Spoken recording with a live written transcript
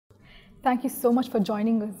Thank you so much for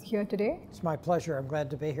joining us here today. It's my pleasure. I'm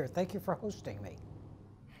glad to be here. Thank you for hosting me.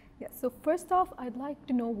 Yes, so first off, I'd like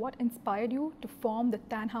to know what inspired you to form the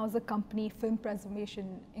Thanhouser Company Film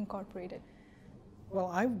Preservation Incorporated.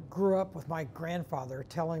 Well, I grew up with my grandfather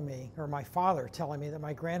telling me, or my father telling me, that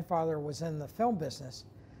my grandfather was in the film business,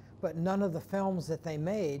 but none of the films that they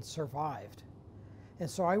made survived. And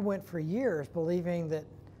so I went for years believing that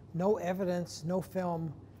no evidence, no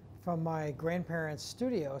film from my grandparents'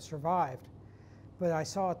 studio survived. But I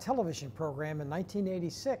saw a television program in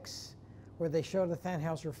 1986 where they showed a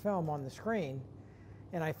Thanhouser film on the screen,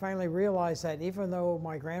 and I finally realized that even though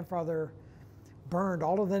my grandfather burned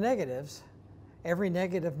all of the negatives, every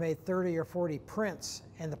negative made 30 or 40 prints,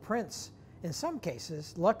 and the prints, in some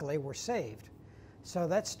cases, luckily, were saved. So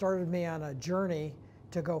that started me on a journey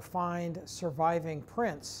to go find surviving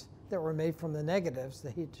prints that were made from the negatives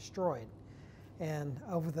that he destroyed. And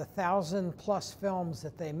over the 1,000+ films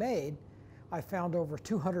that they made, I found over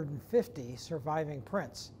 250 surviving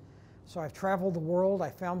prints. So I've traveled the world, I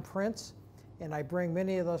found prints, and I bring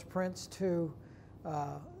many of those prints to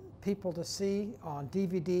people to see on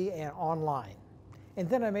DVD and online. And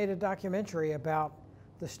then I made a documentary about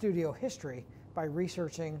the studio history by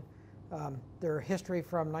researching their history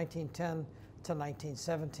from 1910 to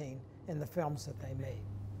 1917 in the films that they made.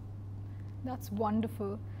 That's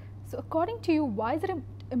wonderful. So according to you, why is it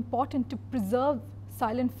important to preserve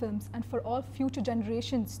silent films and for all future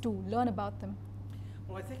generations to learn about them?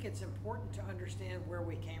 Well, I think it's important to understand where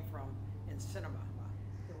we came from in cinema.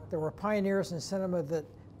 There were pioneers in cinema that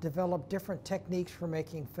developed different techniques for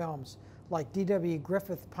making films, like D.W.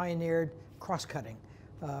 Griffith pioneered cross-cutting,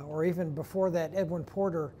 or even before that, Edwin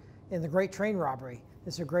Porter in The Great Train Robbery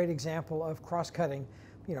is a great example of cross-cutting,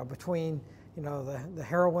 between, the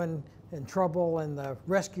heroine in trouble and the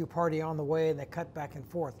rescue party on the way, and they cut back and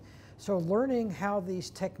forth. So learning how these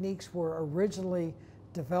techniques were originally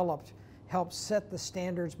developed helps set the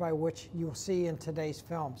standards by which you'll see in today's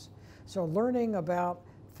films. So learning about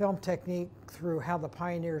film technique through how the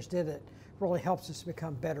pioneers did it really helps us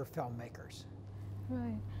become better filmmakers.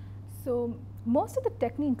 Right. So most of the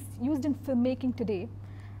techniques used in filmmaking today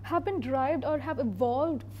have been derived or have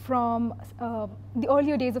evolved from the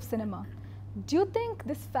earlier days of cinema. Do you think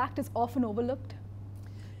this fact is often overlooked?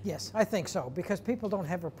 Yes, I think so, because people don't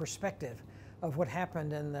have a perspective of what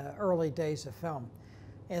happened in the early days of film.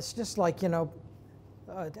 And it's just like,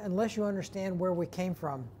 unless you understand where we came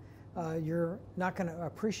from, you're not going to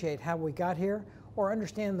appreciate how we got here or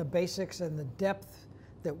understand the basics and the depth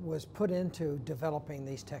that was put into developing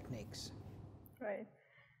these techniques. Right.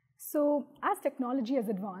 So as technology has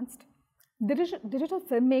advanced, digital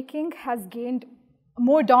filmmaking has gained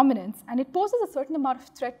more dominance, and it poses a certain amount of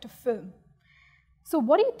threat to film. So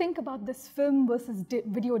what do you think about this film versus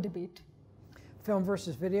video debate? Film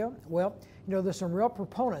versus video? Well, there's some real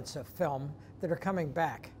proponents of film that are coming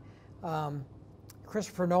back.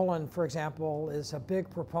 Christopher Nolan, for example, is a big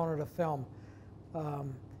proponent of film.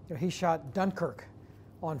 He shot Dunkirk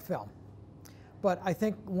on film. But I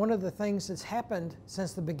think one of the things that's happened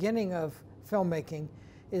since the beginning of filmmaking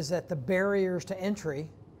is that the barriers to entry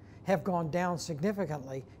have gone down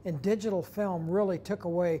significantly, and digital film really took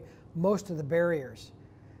away most of the barriers.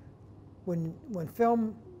 When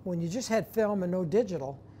you just had film and no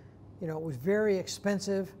digital, it was very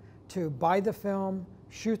expensive to buy the film,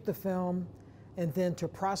 shoot the film, and then to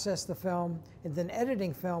process the film. And then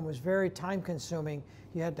editing film was very time consuming.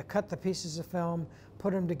 You had to cut the pieces of film,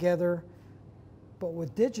 put them together. But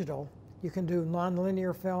with digital, you can do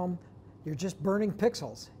nonlinear film. You're just burning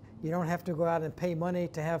pixels. You don't have to go out and pay money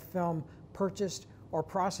to have film purchased or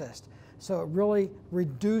processed. So it really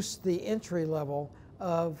reduced the entry level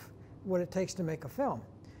of what it takes to make a film.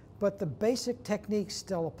 But the basic techniques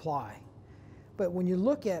still apply. But when you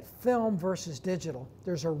look at film versus digital,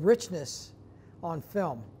 there's a richness on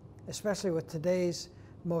film, especially with today's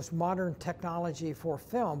most modern technology for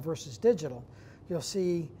film versus digital. You'll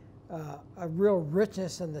see a real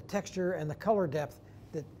richness in the texture and the color depth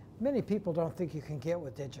that many people don't think you can get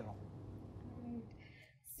with digital. Right.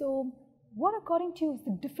 So what, according to you, is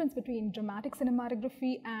the difference between dramatic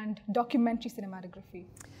cinematography and documentary cinematography?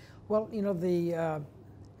 Well, the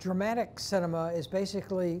dramatic cinema is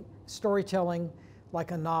basically storytelling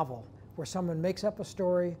like a novel, where someone makes up a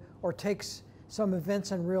story or takes some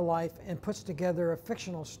events in real life and puts together a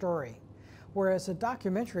fictional story. Whereas a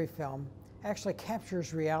documentary film actually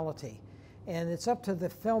captures reality. And it's up to the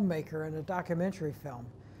filmmaker in a documentary film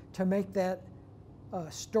to make that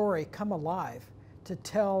story come alive, to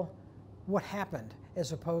tell what happened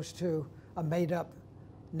as opposed to a made-up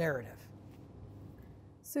narrative.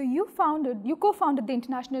 So you co-founded the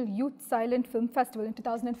International Youth Silent Film Festival in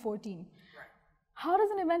 2014. Right. How does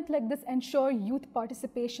an event like this ensure youth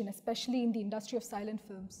participation, especially in the industry of silent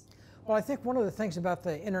films? Well, I think one of the things about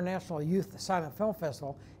the International Youth Silent Film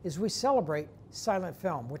Festival is we celebrate silent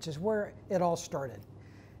film, which is where it all started.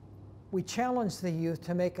 We challenge the youth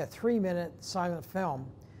to make a 3-minute silent film.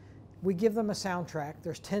 We give them a soundtrack.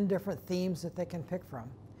 There's 10 different themes that they can pick from.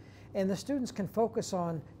 And the students can focus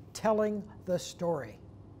on telling the story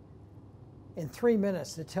in 3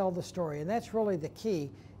 minutes, to tell the story. And that's really the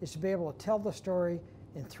key, is to be able to tell the story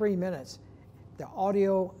in 3 minutes. The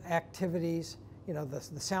audio activities, you know, the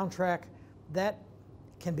soundtrack, that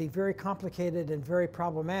can be very complicated and very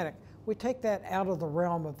problematic. We take that out of the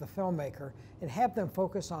realm of the filmmaker and have them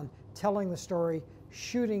focus on telling the story,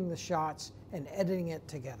 shooting the shots, and editing it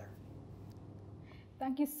together.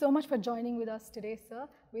 Thank you so much for joining with us today, sir.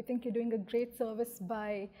 We think you're doing a great service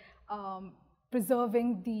by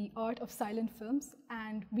preserving the art of silent films,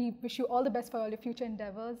 and we wish you all the best for all your future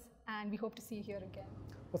endeavors, and we hope to see you here again.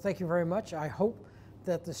 Well, thank you very much. I hope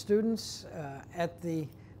that the students at the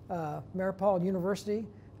Manipal University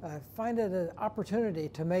find it an opportunity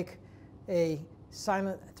to make a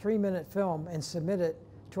silent 3-minute film and submit it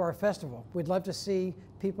to our festival. We'd love to see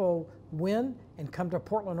people win and come to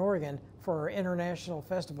Portland, Oregon for our international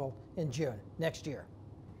festival in June next year.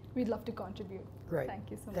 We'd love to contribute. Great.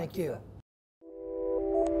 Thank you so much. Thank you. Sir.